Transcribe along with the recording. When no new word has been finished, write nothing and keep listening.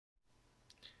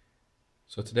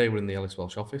So today we're in the Ellis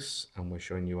Welch office and we're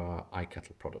showing you our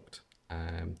iKettle product.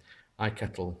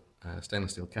 iKettle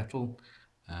stainless steel kettle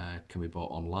can be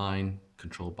bought online,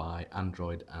 controlled by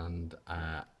Android and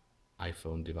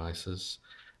iPhone devices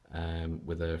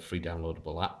with a free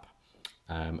downloadable app.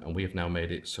 And we have now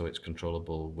made it so it's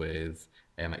controllable with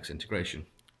AMX integration.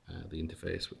 The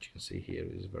interface, which you can see here,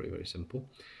 is very, very simple.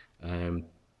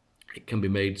 It can be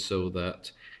made so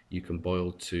that you can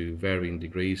boil to varying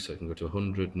degrees, so it can go to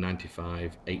 100,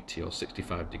 95, 80 or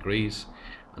 65 degrees,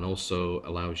 and also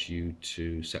allows you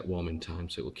to set warming time,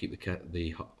 so it will keep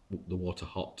the water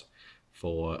hot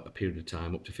for a period of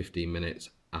time up to 15 minutes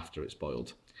after it's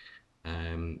boiled.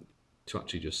 To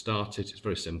actually just start it, it's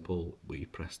very simple. We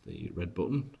press the red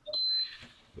button,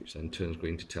 which then turns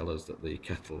green to tell us that the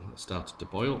kettle has started to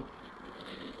boil.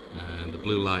 And the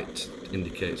blue light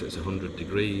indicates it's 100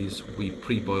 degrees. We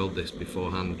pre-boiled this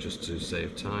beforehand just to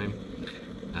save time,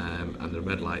 and the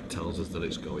red light tells us that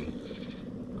it's going.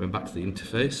 Going back to the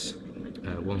interface,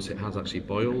 once it has actually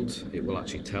boiled, it will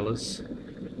actually tell us,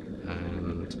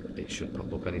 and it should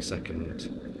pop up any second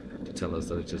to tell us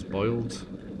that it has boiled.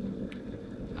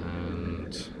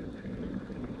 And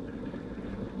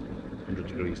 100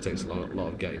 degrees takes a lot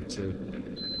of getting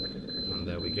to. And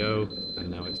there we go,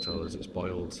 and now it's telling us it's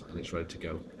boiled and it's ready to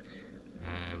go.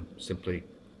 Simply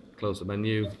close the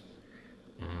menu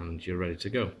and you're ready to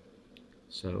go.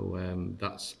 So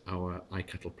that's our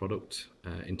iKettle product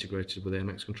integrated with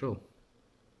AMX control.